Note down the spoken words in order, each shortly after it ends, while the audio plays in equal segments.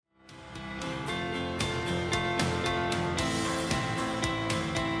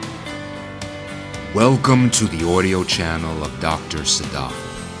Welcome to the audio channel of Dr. Sadaf.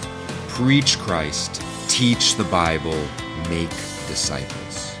 Preach Christ, teach the Bible, make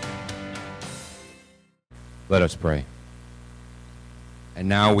disciples. Let us pray. And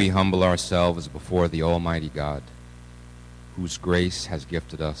now we humble ourselves before the Almighty God, whose grace has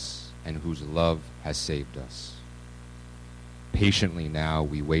gifted us and whose love has saved us. Patiently now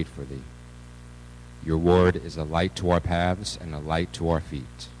we wait for thee. Your word is a light to our paths and a light to our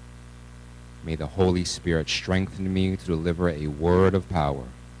feet. May the Holy Spirit strengthen me to deliver a word of power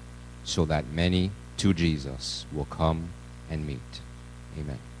so that many to Jesus will come and meet.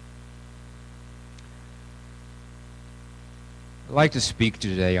 Amen. I'd like to speak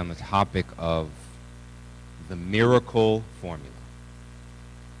today on the topic of the miracle formula.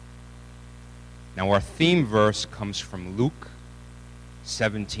 Now our theme verse comes from Luke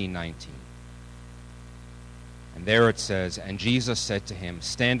 17:19. And there it says, and Jesus said to him,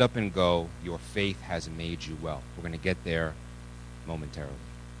 stand up and go, your faith has made you well. We're going to get there momentarily.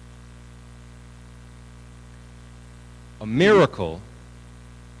 A miracle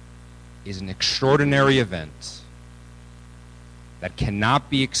is an extraordinary event that cannot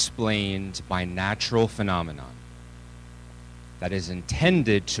be explained by natural phenomenon, that is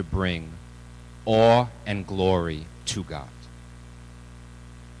intended to bring awe and glory to God.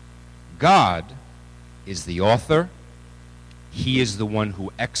 God is the author, he is the one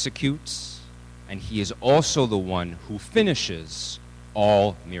who executes, and he is also the one who finishes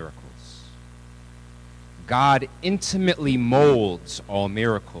all miracles. God intimately molds all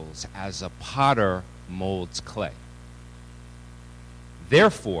miracles as a potter molds clay.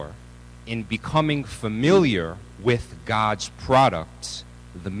 Therefore, in becoming familiar with God's product,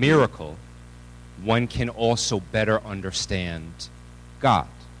 the miracle, one can also better understand God.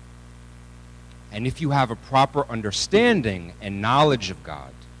 And if you have a proper understanding and knowledge of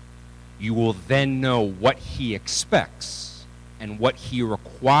God, you will then know what he expects and what he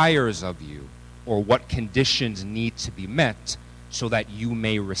requires of you, or what conditions need to be met so that you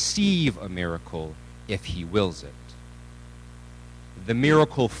may receive a miracle if he wills it. The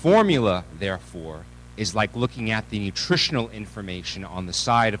miracle formula, therefore, is like looking at the nutritional information on the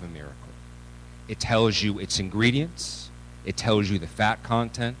side of a miracle. It tells you its ingredients, it tells you the fat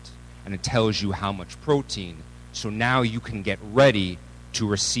content, and it tells you how much protein, so now you can get ready to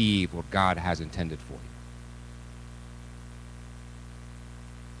receive what God has intended for you.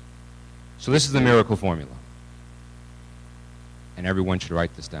 So this is the miracle formula, and everyone should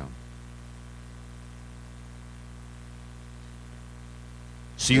write this down.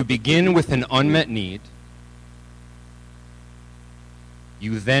 So you begin with an unmet need.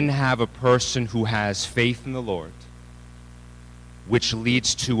 You then have a person who has faith in the Lord, which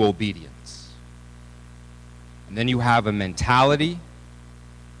leads to obedience. And then you have a mentality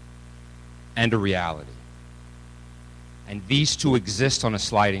and a reality. And these two exist on a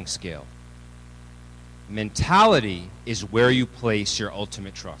sliding scale. Mentality is where you place your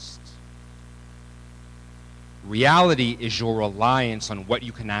ultimate trust. Reality is your reliance on what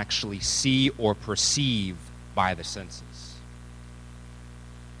you can actually see or perceive by the senses.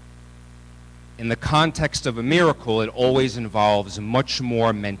 In the context of a miracle, it always involves much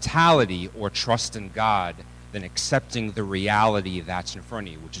more mentality or trust in God than accepting the reality that's in front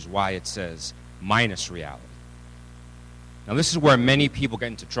of you, which is why it says minus reality. Now, this is where many people get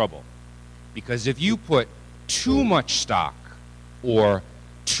into trouble, because if you put too much stock or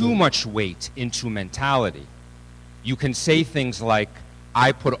too much weight into mentality, you can say things like,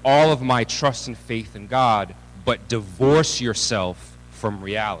 I put all of my trust and faith in God, but divorce yourself from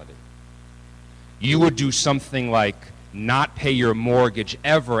reality. You would do something like not pay your mortgage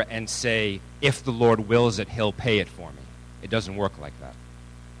ever and say, if the Lord wills it, he'll pay it for me. It doesn't work like that.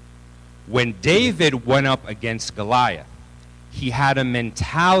 When David went up against Goliath, he had a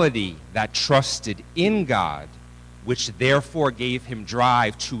mentality that trusted in God, which therefore gave him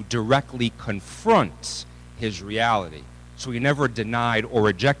drive to directly confront his reality. So he never denied or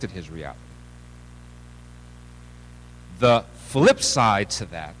rejected his reality. The flip side to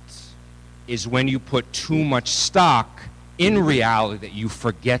that is when you put too much stock in reality that you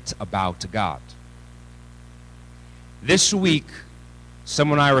forget about God. This week,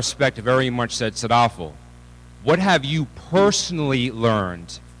 someone I respect very much said, Sadafel, what have you personally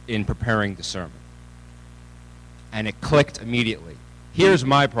learned in preparing the sermon? And it clicked immediately. Here's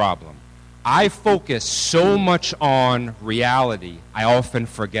my problem. I focus so much on reality, I often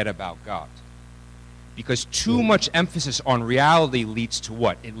forget about God. Because too much emphasis on reality leads to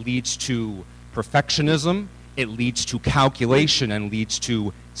what? It leads to perfectionism, it leads to calculation, and leads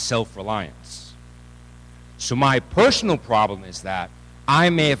to self-reliance. So my personal problem is that I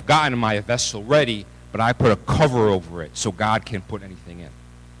may have gotten my vessel ready, but I put a cover over it so God can't put anything in.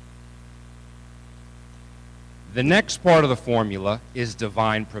 The next part of the formula is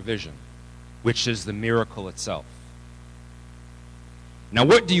divine provision, which is the miracle itself. Now,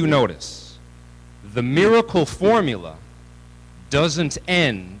 what do you notice? The miracle formula doesn't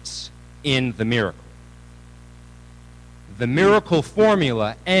end in the miracle. The miracle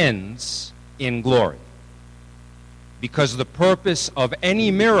formula ends in glory. Because the purpose of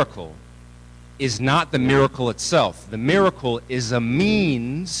any miracle is not the miracle itself. The miracle is a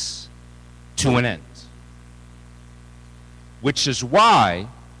means to an end. Which is why,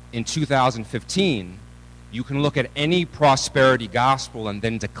 in 2015, you can look at any prosperity gospel and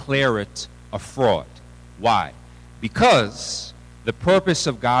then declare it a fraud. Why? Because the purpose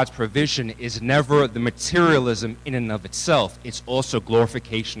of God's provision is never the materialism in and of itself. It's also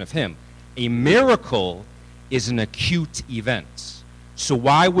glorification of Him. A miracle is an acute event. So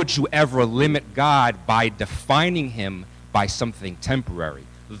why would you ever limit God by defining Him by something temporary?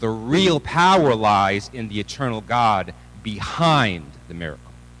 The real power lies in the eternal God behind the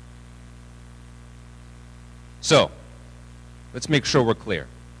miracle. So, let's make sure we're clear.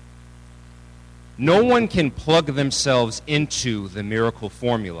 No one can plug themselves into the miracle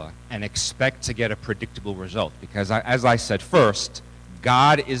formula and expect to get a predictable result because, as I said first,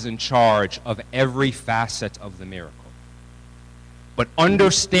 God is in charge of every facet of the miracle. But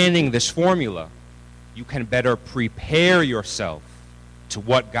understanding this formula, you can better prepare yourself to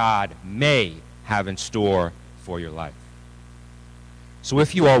what God may have in store for your life. So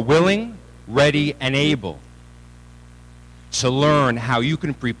if you are willing, ready, and able to learn how you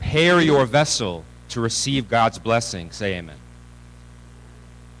can prepare your vessel to receive God's blessing, say amen.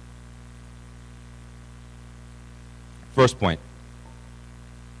 First point.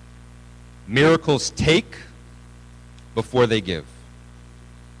 Miracles take before they give.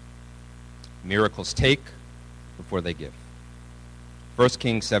 Miracles take before they give. 1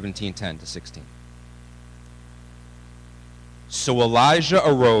 Kings 17:10-16. So Elijah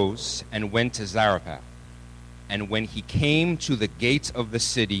arose and went to Zarephath. And when he came to the gate of the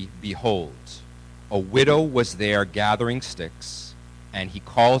city, behold, a widow was there gathering sticks. And he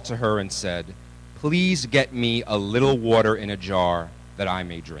called to her and said, Please get me a little water in a jar that I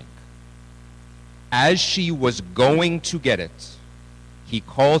may drink. As she was going to get it, he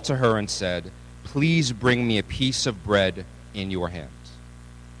called to her and said, Please bring me a piece of bread in your hand.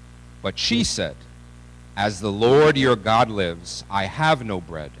 But she said, As the Lord your God lives, I have no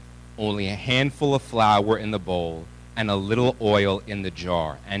bread, only a handful of flour in the bowl and a little oil in the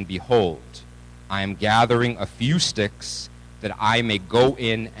jar. And behold, I am gathering a few sticks that I may go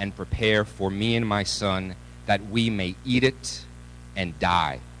in and prepare for me and my son, that we may eat it and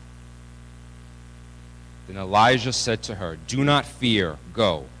die. Then Elijah said to her, Do not fear,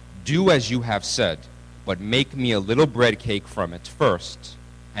 go, do as you have said, but make me a little bread cake from it first,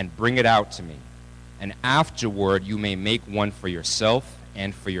 and bring it out to me. And afterward you may make one for yourself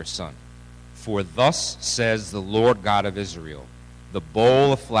and for your son. For thus says the Lord God of Israel, the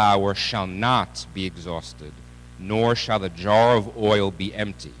bowl of flour shall not be exhausted, nor shall the jar of oil be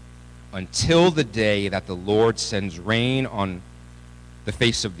empty, until the day that the Lord sends rain on the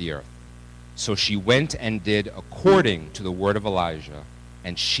face of the earth. So she went and did according to the word of Elijah,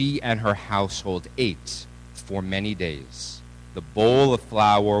 and she and her household ate for many days. The bowl of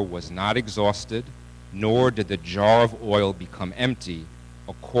flour was not exhausted, nor did the jar of oil become empty,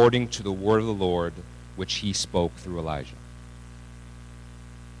 according to the word of the Lord, which he spoke through Elijah.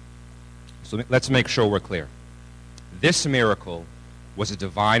 So let's make sure we're clear. This miracle was a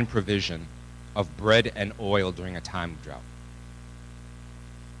divine provision of bread and oil during a time of drought.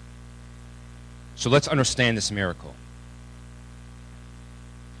 So let's understand this miracle.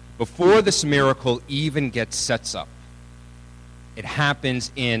 Before this miracle even gets set up, it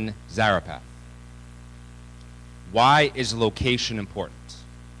happens in Zarephath. Why is location important?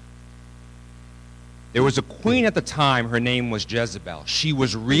 There was a queen at the time, her name was Jezebel. She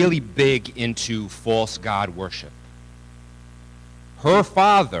was really big into false god worship. Her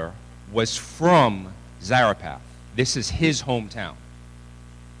father was from Zarephath. This is his hometown.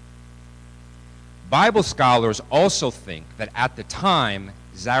 Bible scholars also think that at the time,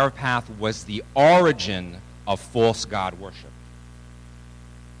 Zarephath was the origin of false god worship.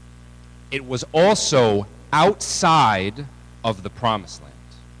 It was also outside of the Promised Land,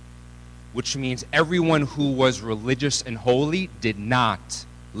 which means everyone who was religious and holy did not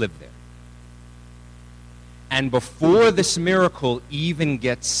live there. And before this miracle even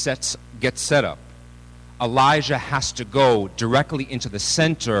gets set up, Elijah has to go directly into the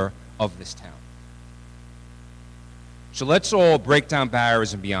center of this town. So let's all break down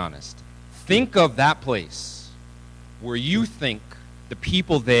barriers and be honest. Think of that place where you think the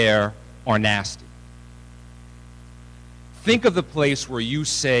people there are nasty. Think of the place where you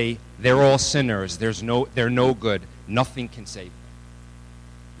say they're all sinners, they're no good, nothing can save them.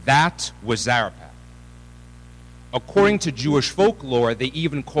 That was Zarephath. According to Jewish folklore, they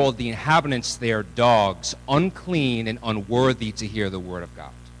even called the inhabitants there dogs, unclean and unworthy to hear the word of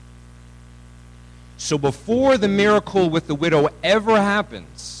God. So before the miracle with the widow ever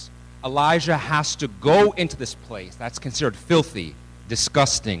happens, Elijah has to go into this place that's considered filthy,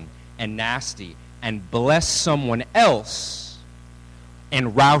 disgusting, and nasty, and bless someone else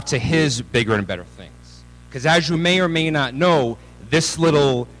en route to his bigger and better things. Because as you may or may not know, this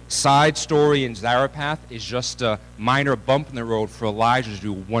little side story in Zarephath is just a minor bump in the road for Elijah to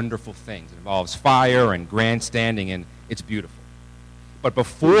do wonderful things. It involves fire and grandstanding, and it's beautiful. But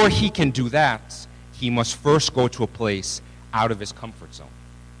before he can do that, he must first go to a place out of his comfort zone.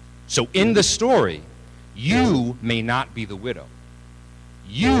 So in the story, you may not be the widow.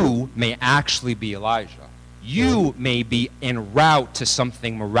 You may actually be Elijah. You may be en route to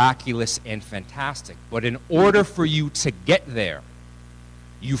something miraculous and fantastic. But in order for you to get there,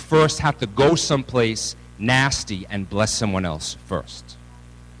 you first have to go someplace nasty and bless someone else first.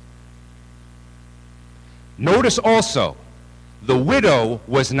 Notice also, the widow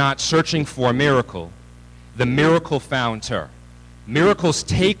was not searching for a miracle. The miracle found her. Miracles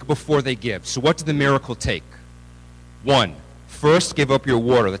take before they give. So what did the miracle take? 1, first give up your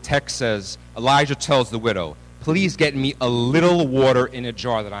water. The text says, Elijah tells the widow, please get me a little water in a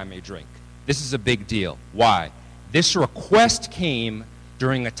jar that I may drink. This is a big deal. Why? This request came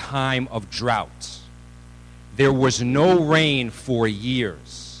during a time of drought. There was no rain for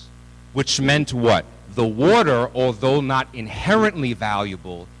years, which meant what? The water, although not inherently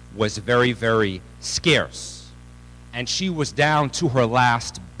valuable, was very, very scarce. And she was down to her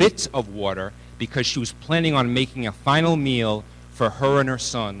last bit of water because she was planning on making a final meal for her and her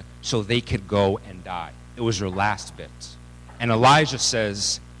son so they could go and die. It was her last bit. And Elijah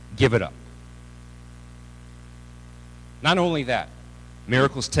says, give it up. Not only that,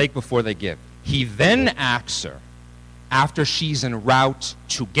 miracles take before they give. He then asks her, after she's en route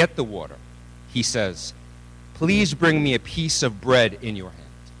to get the water, he says, please bring me a piece of bread in your hand.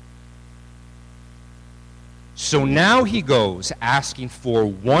 So now he goes asking for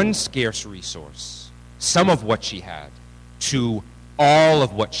one scarce resource, some of what she had, to all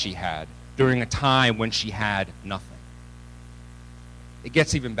of what she had during a time when she had nothing. It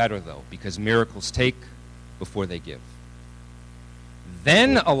gets even better, though, because miracles take before they give.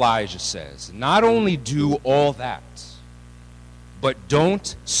 Then Elijah says, not only do all that, but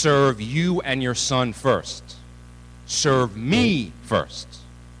don't serve you and your son first. Serve me first.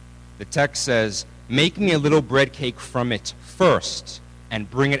 The text says, make me a little bread cake from it first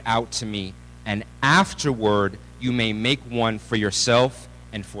and bring it out to me, and afterward you may make one for yourself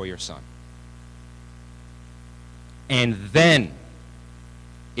and for your son. And then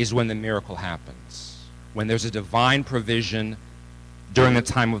is when the miracle happens, when there's a divine provision during the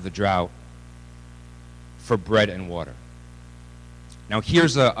time of the drought for bread and water. Now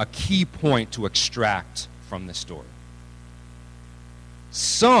here's a key point to extract from this story.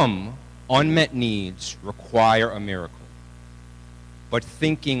 Some unmet needs require a miracle, but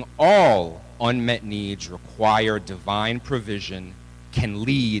thinking all unmet needs require divine provision can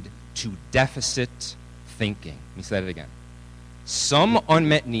lead to deficit thinking. Let me say that again. Some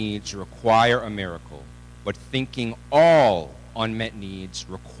unmet needs require a miracle, but thinking all unmet needs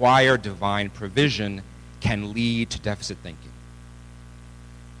require divine provision can lead to deficit thinking.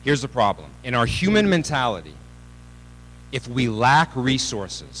 Here's the problem. In our human mentality, if we lack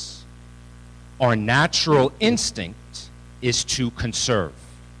resources, our natural instinct is to conserve.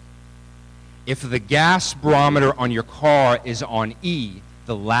 If the gas barometer on your car is on E,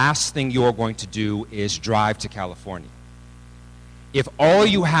 the last thing you're going to do is drive to California. If all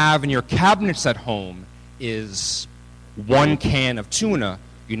you have in your cabinets at home is one can of tuna,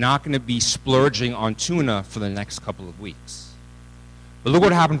 you're not going to be splurging on tuna for the next couple of weeks. But look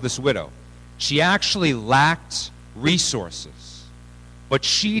what happened to this widow. She actually lacked resources, but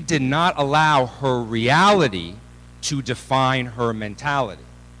she did not allow her reality to define her mentality.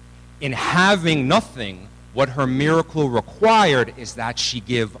 In having nothing, what her miracle required is that she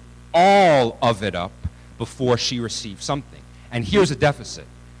give all of it up before she received something. And here's a deficit.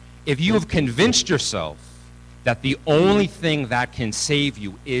 If you have convinced yourself that the only thing that can save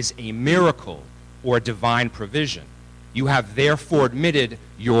you is a miracle or divine provision, you have therefore admitted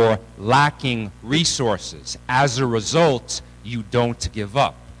you're lacking resources. As a result, you don't give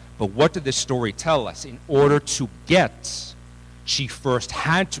up. But what did this story tell us? In order to get, she first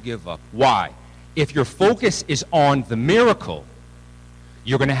had to give up. Why? If your focus is on the miracle,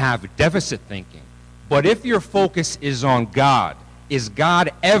 you're going to have deficit thinking. But if your focus is on God, is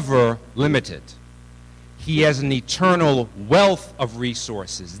God ever limited? He has an eternal wealth of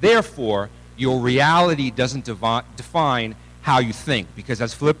resources. Therefore, your reality doesn't define how you think. Because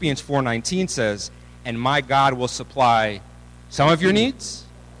as Philippians 4:19 says, and my God will supply some of your needs,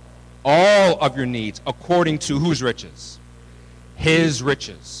 all of your needs, according to whose riches? His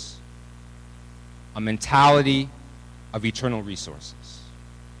riches. A mentality of eternal resources.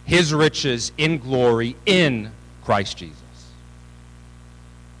 His riches in glory in Christ Jesus.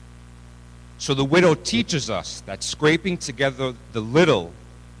 So the widow teaches us that scraping together the little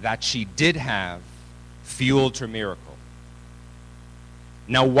that she did have fueled her miracle.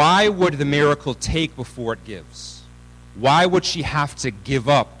 Now, why would the miracle take before it gives? Why would she have to give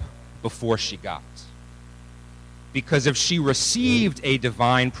up before she got? Because if she received a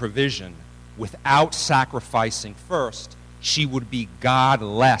divine provision without sacrificing first, she would be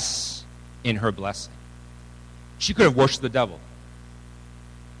godless in her blessing. She could have worshipped the devil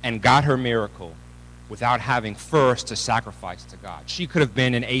and got her miracle without having first to sacrifice to God. She could have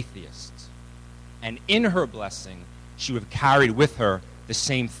been an atheist. And in her blessing, she would have carried with her the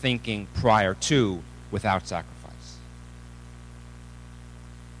same thinking prior to without sacrifice.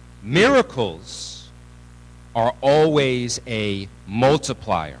 Miracles are always a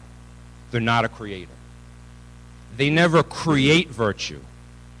multiplier. They're not a creator. They never create virtue.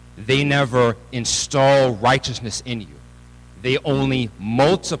 They never install righteousness in you. They only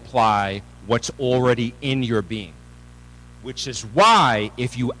multiply what's already in your being. Which is why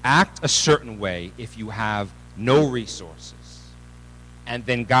if you act a certain way, if you have no resources, and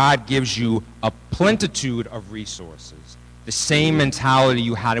then God gives you a plenitude of resources, the same mentality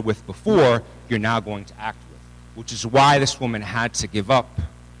you had it with before, you're now going to act with. Which is why this woman had to give up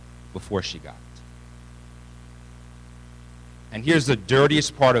before she got. And here's the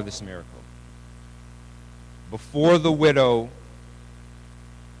dirtiest part of this miracle. Before the widow's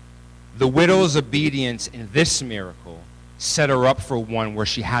obedience in this miracle set her up for one where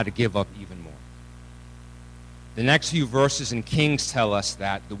she had to give up even more. The next few verses in Kings tell us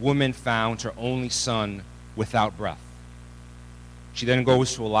that the woman found her only son without breath. She then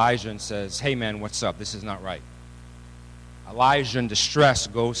goes to Elijah and says, hey man, what's up? This is not right. Elijah in distress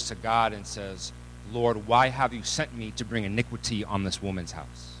goes to God and says, Lord, why have you sent me to bring iniquity on this woman's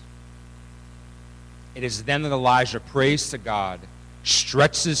house? It is then that Elijah prays to God,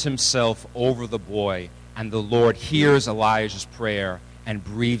 stretches himself over the boy, and the Lord hears Elijah's prayer and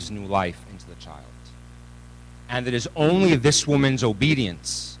breathes new life into the child. And it is only this woman's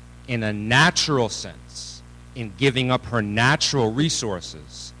obedience, in a natural sense, in giving up her natural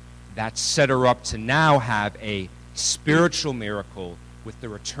resources, that set her up to now have a spiritual miracle with the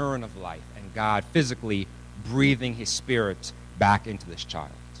return of life and God physically breathing his spirit back into this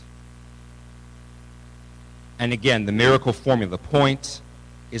child. And again, the miracle formula, the point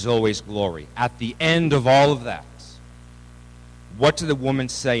is always glory. At the end of all of that, what did the woman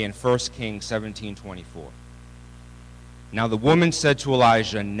say in 1 Kings 17:24? Now the woman said to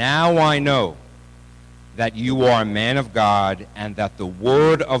Elijah, now I know that you are a man of God and that the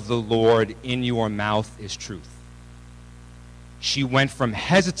word of the Lord in your mouth is truth. She went from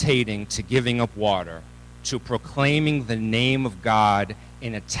hesitating to giving up water to proclaiming the name of God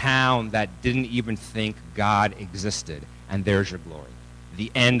in a town that didn't even think God existed. And there's your glory.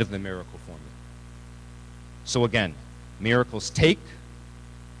 The end of the miracle formula. So again, miracles take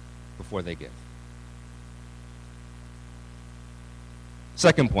before they give.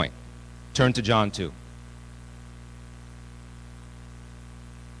 Second point, turn to John 2.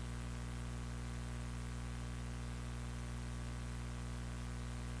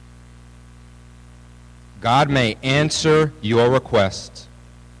 God may answer your request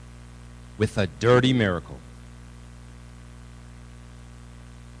with a dirty miracle.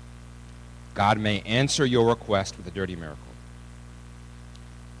 God may answer your request with a dirty miracle.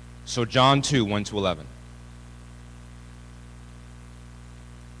 So John 2, 1-11.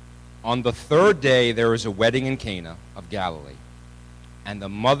 On the third day there was a wedding in Cana of Galilee, and the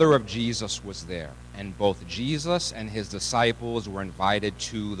mother of Jesus was there, and both Jesus and his disciples were invited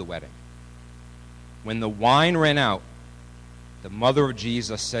to the wedding. When the wine ran out, the mother of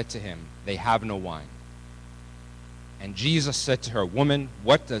Jesus said to him, they have no wine. And Jesus said to her, woman,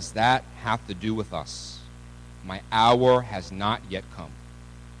 what does that have to do with us? My hour has not yet come.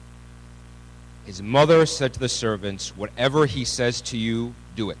 His mother said to the servants, whatever he says to you,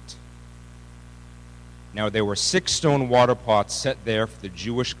 do it. Now there were 6 stone water pots set there for the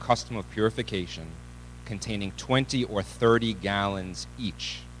Jewish custom of purification, containing 20 or 30 gallons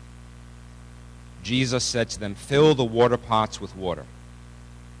each. Jesus said to them, "Fill the water pots with water."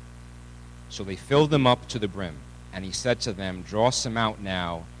 So they filled them up to the brim, and he said to them, "Draw some out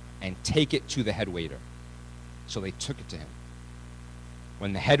now and take it to the head waiter." So they took it to him.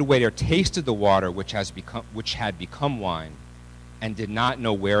 When the head waiter tasted the water which had become wine, and did not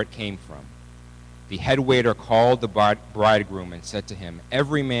know where it came from, the head waiter called the bridegroom and said to him,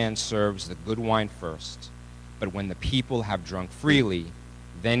 "Every man serves the good wine first, but when the people have drunk freely,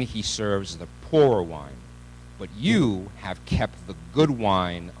 then he serves the poorer wine. But you have kept the good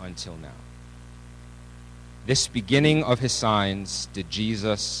wine until now." This beginning of his signs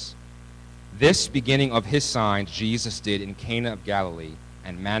Jesus did in Cana of Galilee,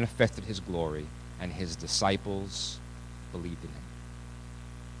 and manifested his glory, and his disciples believed in him.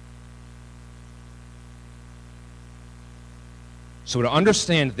 So to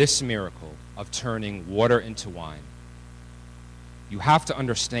understand this miracle of turning water into wine, you have to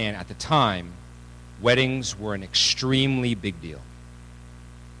understand at the time, weddings were an extremely big deal.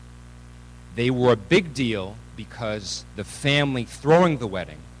 They were a big deal because the family throwing the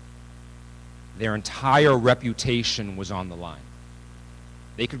wedding, their entire reputation was on the line.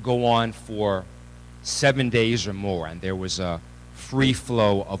 They could go on for 7 days or more, and there was a free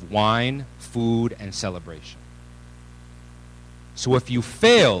flow of wine, food, and celebration. So if you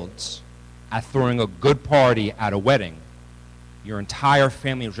failed at throwing a good party at a wedding, your entire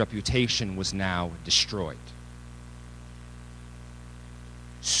family's reputation was now destroyed.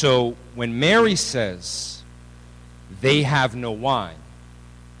 So when Mary says they have no wine,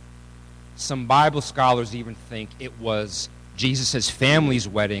 some Bible scholars even think it was Jesus' family's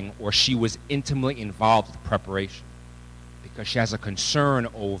wedding, or she was intimately involved with preparation, because she has a concern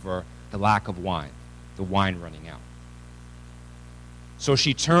over the lack of wine, the wine running out. So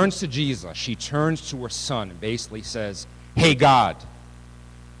she turns to Jesus, she turns to her son, and basically says, "Hey God,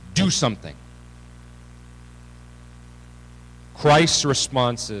 do something." Christ's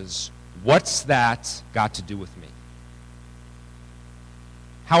response is, "What's that got to do with me?"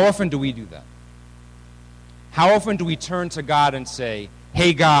 How often do we do that? How often do we turn to God and say,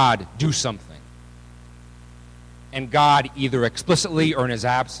 "Hey God, do something"? And God either explicitly or in his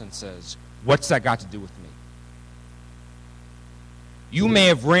absence says, "What's that got to do with me?" You may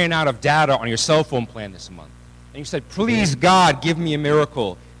have ran out of data on your cell phone plan this month, and you said, "Please God, give me a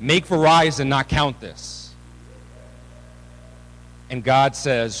miracle. Make Verizon not count this." And God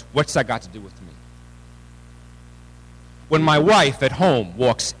says, "What's that got to do with me?" When my wife at home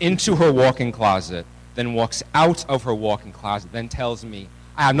walks into her walk-in closet, then walks out of her walk-in closet, then tells me,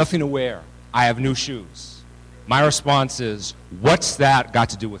 "I have nothing to wear. I have new shoes," my response is, "What's that got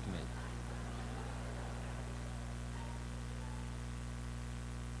to do with me?"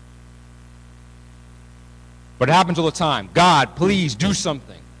 But it happens all the time. "God, please do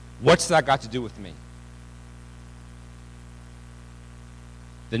something. What's that got to do with me?"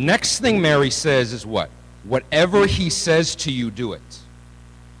 The next thing Mary says is what? Whatever he says to you, do it.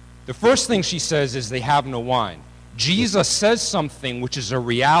 The first thing she says is they have no wine. Jesus says something which is a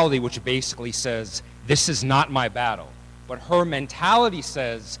reality, which basically says, this is not my battle. But her mentality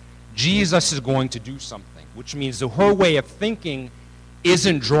says, Jesus is going to do something, which means that her way of thinking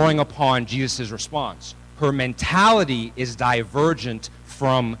isn't drawing upon Jesus' response. Her mentality is divergent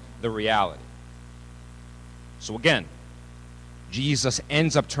from the reality. So again, Jesus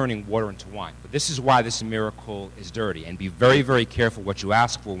ends up turning water into wine. But this is why this miracle is dirty. And be very, very careful what you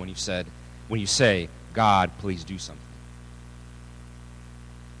ask for when you say, "God, please do something."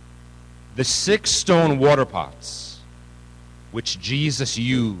 The 6 stone water pots, which Jesus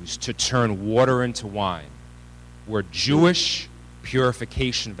used to turn water into wine, were Jewish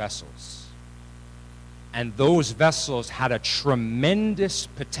purification vessels. And those vessels had a tremendous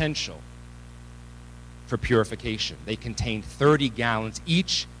potential for purification. They contained 30 gallons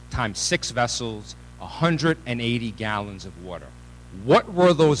each, times 6 vessels, 180 gallons of water. What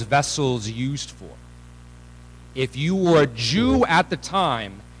were those vessels used for? If you were a Jew at the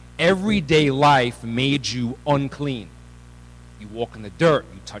time, everyday life made you unclean. You walk in the dirt,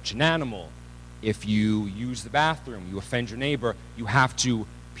 you touch an animal. If you use the bathroom, you offend your neighbor, you have to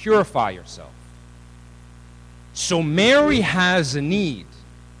purify yourself. So Mary has a need,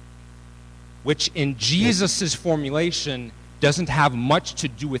 which in Jesus' formulation doesn't have much to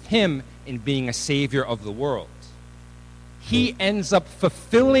do with him in being a savior of the world. He ends up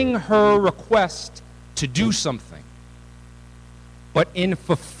fulfilling her request to do something. But in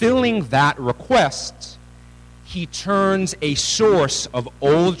fulfilling that request, he turns a source of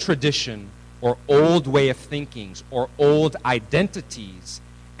old tradition or old way of thinking or old identities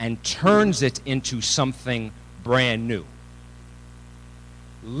and turns it into something brand new.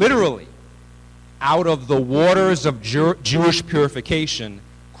 Literally, out of the waters of Jewish purification,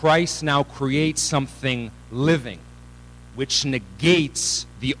 Christ now creates something living, which negates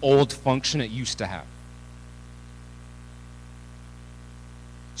the old function it used to have.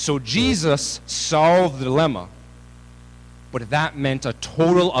 So Jesus solved the dilemma, but that meant a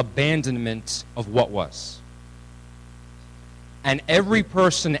total abandonment of what was. And every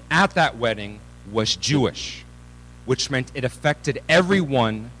person at that wedding was Jewish, which meant it affected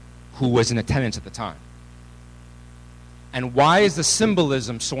everyone who was in attendance at the time. And why is the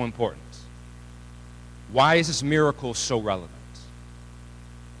symbolism so important? Why is this miracle so relevant?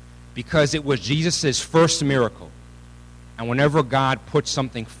 Because it was Jesus' first miracle. And whenever God puts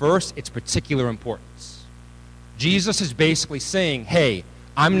something first, it's particular importance. Jesus is basically saying, hey,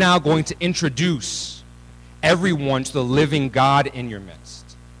 I'm now going to introduce everyone to the living God in your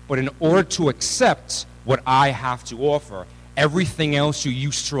midst. But in order to accept what I have to offer, everything else you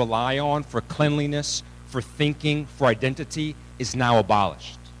used to rely on for cleanliness, for thinking, for identity, is now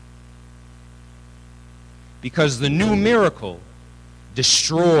abolished. Because the new miracle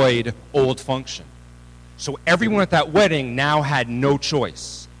destroyed old function. So everyone at that wedding now had no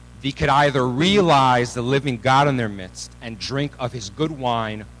choice. They could either realize the living God in their midst and drink of his good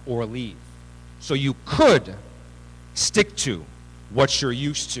wine or leave. So you could stick to what you're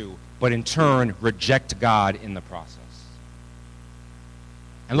used to, but in turn reject God in the process.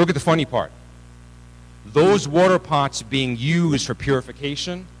 And look at the funny part. Those water pots being used for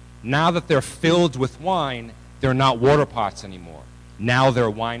purification, now that they're filled with wine, they're not water pots anymore. Now they're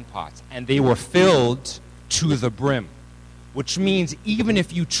wine pots. And they were filled to the brim, which means even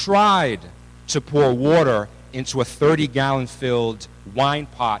if you tried to pour water into a 30-gallon filled wine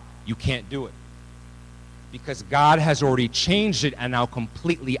pot, you can't do it. Because God has already changed it and now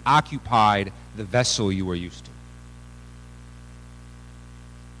completely occupied the vessel you were used to.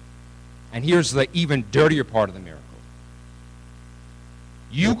 And here's the even dirtier part of the miracle.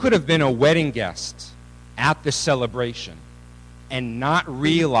 You could have been a wedding guest at this celebration and not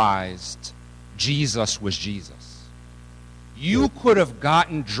realized Jesus was Jesus. You could have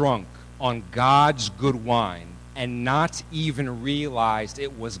gotten drunk on God's good wine and not even realized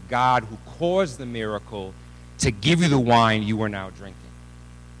it was God who caused the miracle to give you the wine you are now drinking.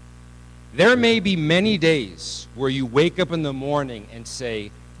 There may be many days where you wake up in the morning and say,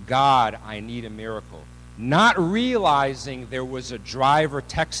 God, I need a miracle, not realizing there was a driver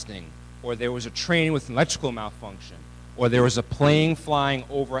texting, or there was a train with an electrical malfunction, or there was a plane flying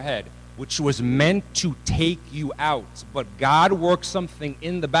overhead, which was meant to take you out. But God works something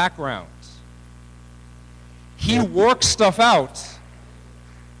in the background. He works stuff out.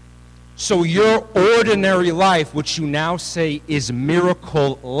 So your ordinary life, which you now say is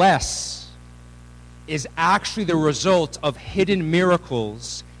miracle-less, is actually the result of hidden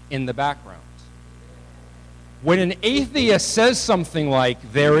miracles in the background. When an atheist says something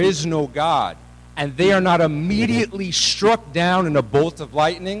like, there is no God, and they are not immediately struck down in a bolt of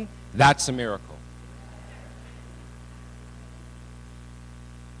lightning, that's a miracle.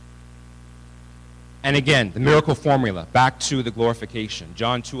 And again, the miracle formula, back to the glorification,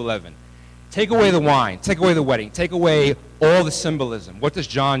 John 2:11. Take away the wine, take away the wedding, take away all the symbolism. What does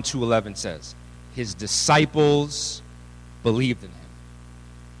John 2:11 says? His disciples believed in him.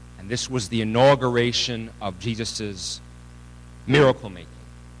 And this was the inauguration of Jesus' miracle making,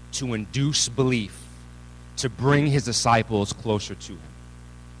 to induce belief, to bring his disciples closer to him.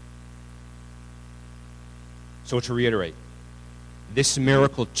 So to reiterate, this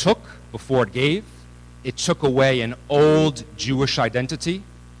miracle took, before it gave, it took away an old Jewish identity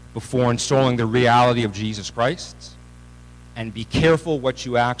before installing the reality of Jesus Christ. And be careful what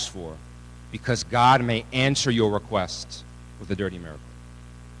you ask for, because God may answer your request with a dirty miracle.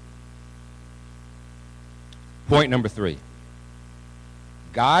 Point number 3.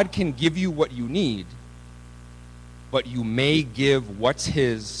 God can give you what you need, but you may give what's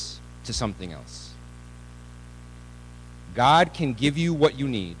his to something else. God can give you what you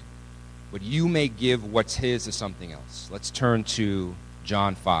need, but you may give what's his to something else. Let's turn to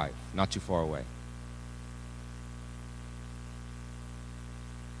John 5, not too far away.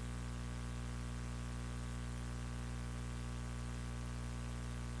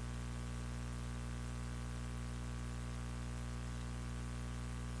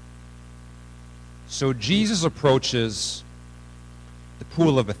 So Jesus approaches the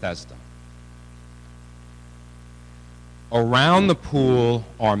pool of Bethesda. Around the pool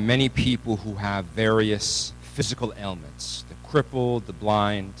are many people who have various physical ailments, the crippled, the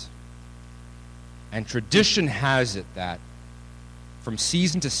blind. And tradition has it that from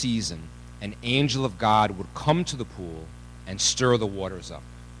season to season, an angel of God would come to the pool and stir the waters up.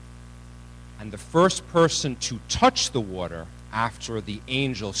 And the first person to touch the water after the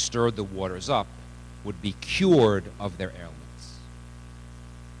angel stirred the waters up would be cured of their ailments.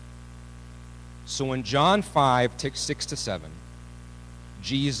 So in John 5, 6-7,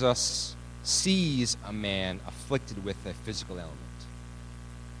 Jesus sees a man afflicted with a physical ailment.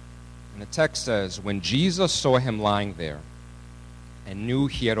 And the text says, when Jesus saw him lying there and knew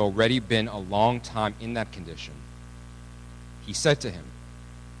he had already been a long time in that condition, he said to him,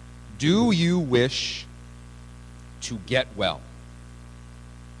 "Do you wish to get well?"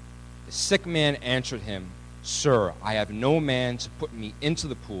 The sick man answered him, "Sir, I have no man to put me into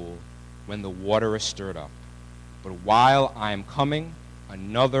the pool when the water is stirred up. But while I am coming,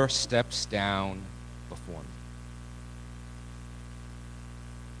 another steps down before me."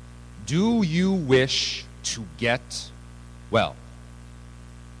 Do you wish to get well?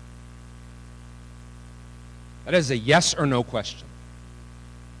 That is a yes or no question.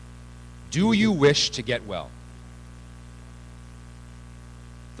 Do you wish to get well?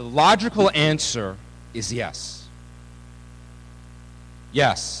 The logical answer is yes.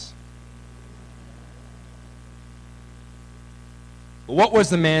 Yes. But what was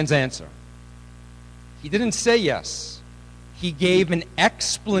the man's answer? He didn't say yes. He gave an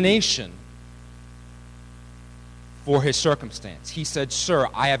explanation for his circumstance. He said, "Sir,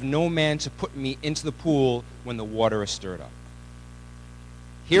 I have no man to put me into the pool when the water is stirred up."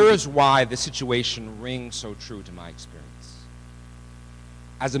 Here is why this situation rings so true to my experience.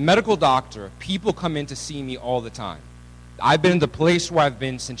 As a medical doctor, people come in to see me all the time. I've been in the place where I've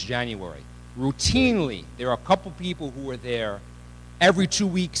been since January. Routinely, there are a couple people who are there every 2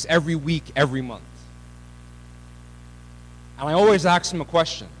 weeks, every week, every month. And I always ask them a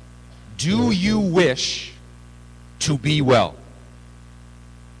question. Do you wish to be well?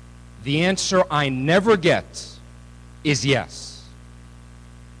 The answer I never get is yes.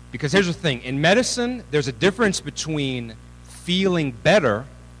 Because here's the thing. In medicine, there's a difference between feeling better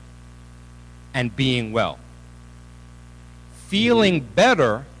and being well. Feeling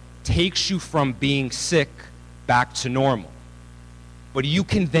better takes you from being sick back to normal. But you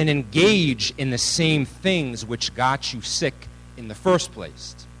can then engage in the same things which got you sick in the first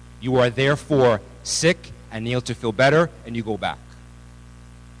place. You are therefore sick and need to feel better, and you go back.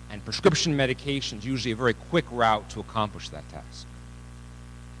 And prescription medication is usually a very quick route to accomplish that task.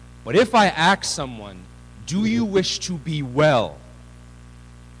 But if I ask someone, do you wish to be well?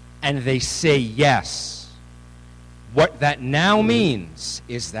 And they say yes, what that now means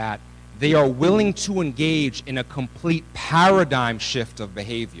is that they are willing to engage in a complete paradigm shift of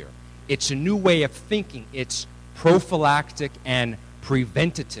behavior. It's a new way of thinking. It's prophylactic and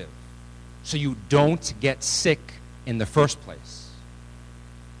preventative, so you don't get sick in the first place.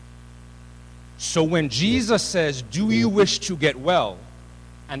 So when Jesus says, "Do you wish to get well?"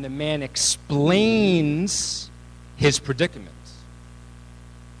 and the man explains his predicament,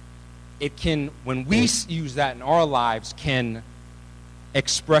 it can, when we use that in our lives, can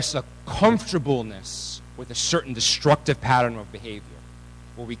express a comfortableness with a certain destructive pattern of behavior,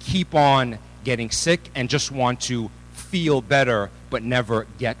 where we keep on getting sick and just want to feel better but never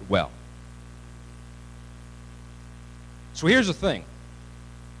get well. So here's the thing.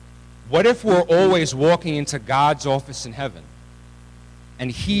 What if we're always walking into God's office in heaven and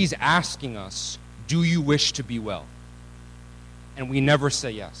he's asking us, "Do you wish to be well?" And we never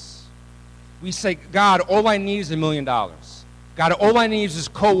say yes. We say, "God, all I need is $1 million. God, all I need is this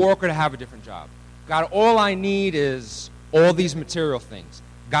coworker to have a different job. God, all I need is all these material things.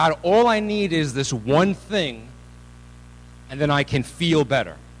 God, all I need is this one thing, and then I can feel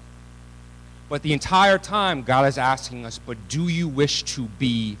better." But the entire time, God is asking us, "But do you wish to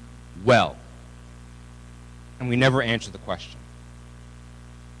be well?" And we never answer the question.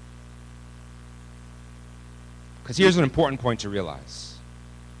 Because here's an important point to realize.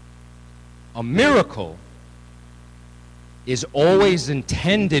 A miracle is always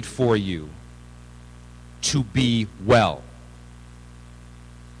intended for you to be well.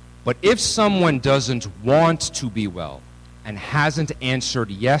 But if someone doesn't want to be well and hasn't answered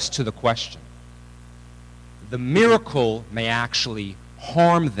yes to the question, the miracle may actually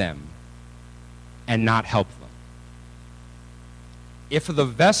harm them and not help them. If the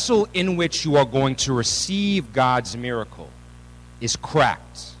vessel in which you are going to receive God's miracle is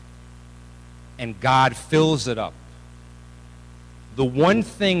cracked and God fills it up, the one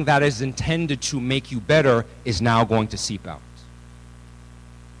thing that is intended to make you better is now going to seep out.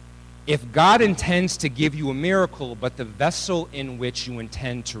 If God intends to give you a miracle, but the vessel in which you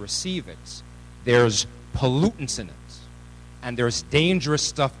intend to receive it there's pollutants in it, and there's dangerous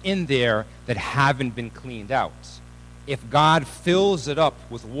stuff in there that haven't been cleaned out. If God fills it up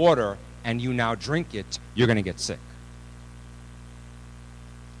with water and you now drink it, you're going to get sick.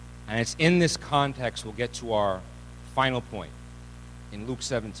 And it's in this context we'll get to our final point in Luke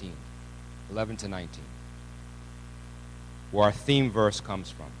 17, 11 to 19, where our theme verse comes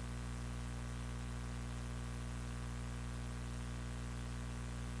from.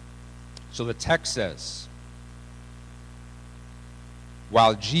 So the text says,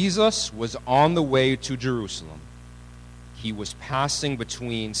 while Jesus was on the way to Jerusalem, he was passing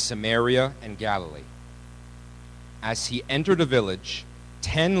between Samaria and Galilee. As he entered a village,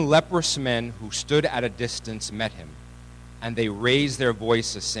 10 leprous men who stood at a distance met him, and they raised their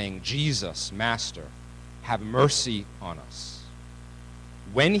voices, saying, Jesus, Master, have mercy on us.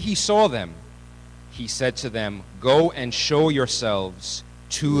 When he saw them, he said to them, go and show yourselves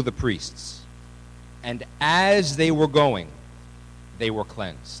to the priests. And as they were going, they were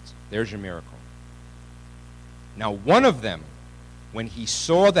cleansed. There's your miracle. Now one of them, when he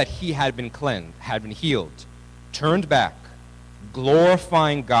saw that he had been cleansed, had been healed, turned back,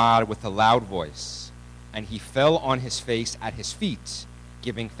 glorifying God with a loud voice, and he fell on his face at his feet,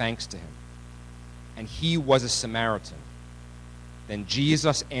 giving thanks to him. And he was a Samaritan. Then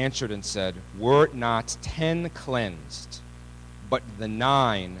Jesus answered and said, were not 10 cleansed, but the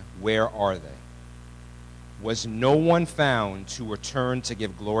 9, where are they? Was no one found to return to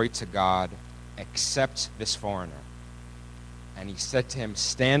give glory to God except this foreigner? And he said to him,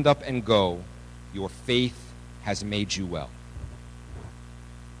 stand up and go, your faith has made you well.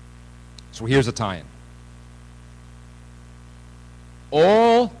 So here's a tie-in.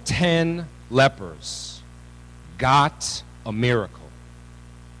 All 10 lepers got a miracle.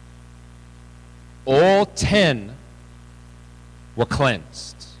 All 10 were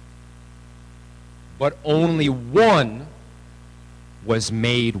cleansed. But only one was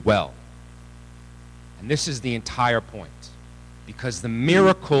made well. And this is the entire point, because the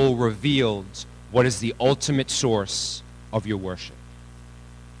miracle revealed what is the ultimate source of your worship.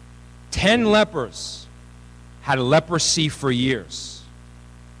 10 lepers had leprosy for years.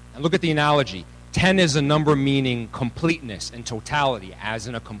 And look at the analogy. 10 is a number meaning completeness and totality, as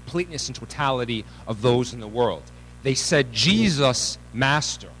in a completeness and totality of those in the world. They said, Jesus,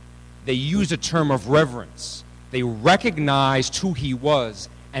 Master. They used a term of reverence. They recognized who he was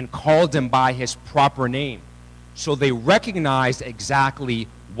and called him by his proper name. So they recognized exactly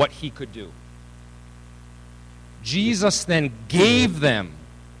what he could do. Jesus then gave them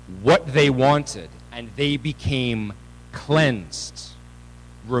what they wanted, and they became cleansed,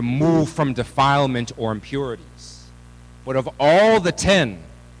 removed from defilement or impurities. But of all the 10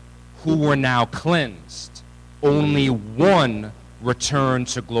 who were now cleansed, only one returned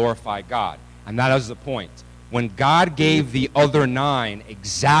to glorify God. And that is the point. When God gave the other 9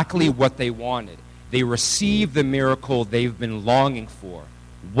 exactly what they wanted, they received the miracle they've been longing for.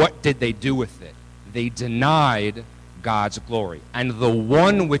 What did they do with it? They denied God's glory. And the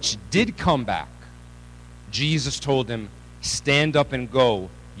one which did come back, Jesus told him, stand up and go.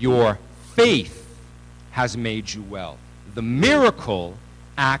 Your faith has made you well. The miracle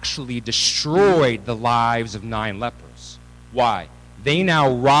actually destroyed the lives of 9 lepers. Why? They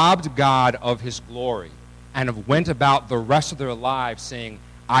now robbed God of his glory and have went about the rest of their lives saying,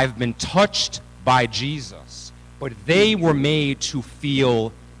 I've been touched by Jesus. But they were made to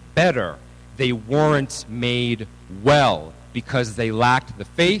feel better. They weren't made well because they lacked the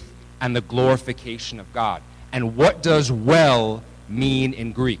faith and the glorification of God. And what does well mean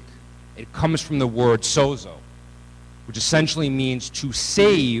in Greek? It comes from the word sozo, which essentially means to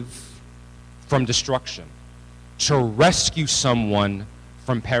save from destruction, to rescue someone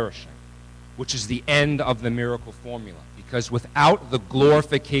from perishing, which is the end of the miracle formula. Because without the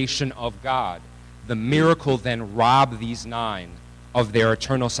glorification of God, the miracle then robbed these 9 of their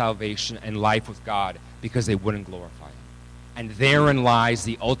eternal salvation and life with God because they wouldn't glorify him. And therein lies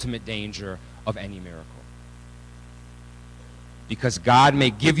the ultimate danger of any miracle. Because God may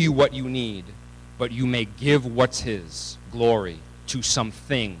give you what you need, but you may give what's his, glory, to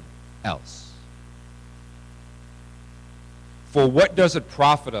something else. For what does it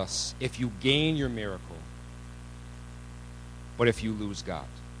profit us if you gain your miracle, but if you lose God?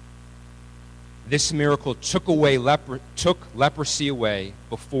 This miracle took leprosy away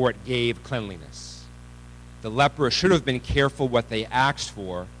before it gave cleanliness. The leper should have been careful what they asked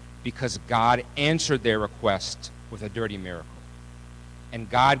for, because God answered their request with a dirty miracle. And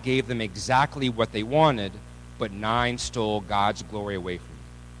God gave them exactly what they wanted, but 9 stole God's glory away from them.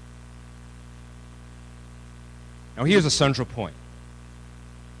 Now here's the central point.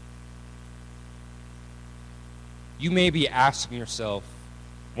 You may be asking yourself,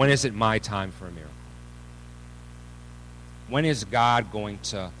 when is it my time for a miracle? When is God going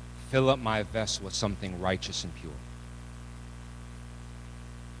to fill up my vessel with something righteous and pure?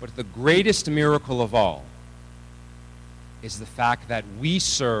 But the greatest miracle of all is the fact that we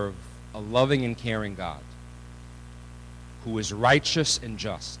serve a loving and caring God who is righteous and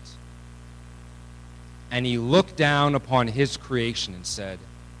just. And he looked down upon his creation and said,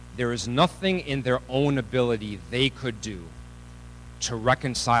 there is nothing in their own ability they could do to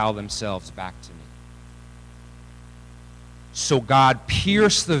reconcile themselves back to me. So God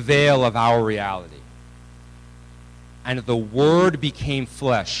pierced the veil of our reality, and the Word became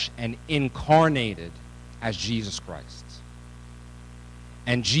flesh and incarnated as Jesus Christ.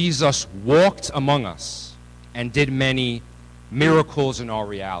 And Jesus walked among us and did many miracles in our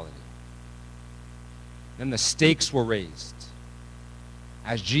reality. Then the stakes were raised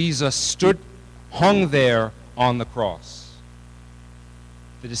as Jesus hung there on the cross.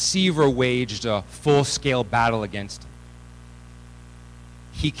 The deceiver waged a full-scale battle against him.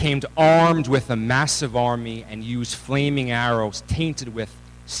 He came armed with a massive army and used flaming arrows tainted with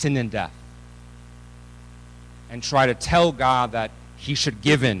sin and death, and tried to tell God that he should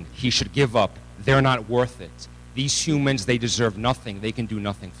give in, he should give up. They're not worth it. These humans, they deserve nothing. They can do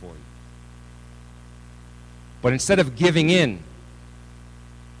nothing for you. But instead of giving in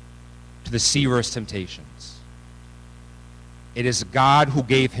to the deceiver's temptations, it is God who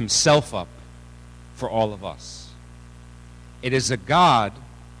gave himself up for all of us. It is a God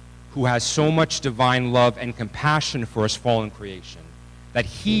who has so much divine love and compassion for his fallen creation that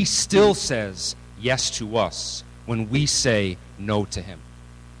he still says yes to us when we say no to him.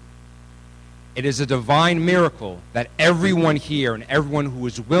 It is a divine miracle that everyone here and everyone who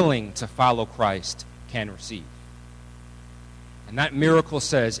is willing to follow Christ can receive. And that miracle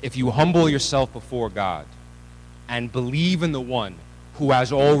says, if you humble yourself before God and believe in the one who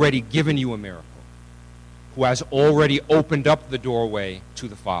has already given you a miracle, who has already opened up the doorway to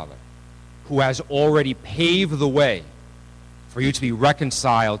the Father, who has already paved the way for you to be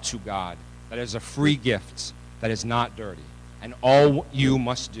reconciled to God, that is a free gift, that is not dirty. And all you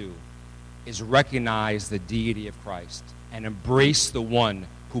must do is recognize the deity of Christ and embrace the one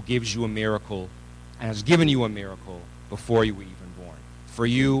who gives you a miracle and has given you a miracle before you were even born. For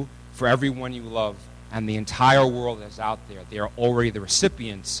you, for everyone you love, and the entire world that is out there, they are already the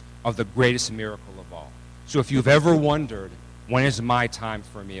recipients of the greatest miracle of all. So if you've ever wondered, when is my time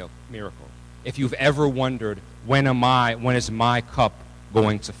for a miracle? If you've ever wondered, when is my cup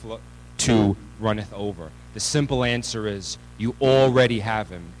going to runneth over? The simple answer is, you already have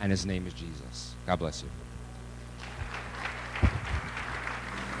him, and his name is Jesus. God bless you.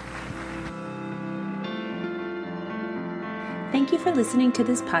 Thank you for listening to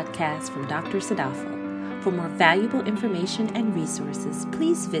this podcast from Dr. Sadafel. For more valuable information and resources,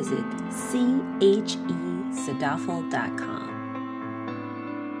 please visit chesadafel.com.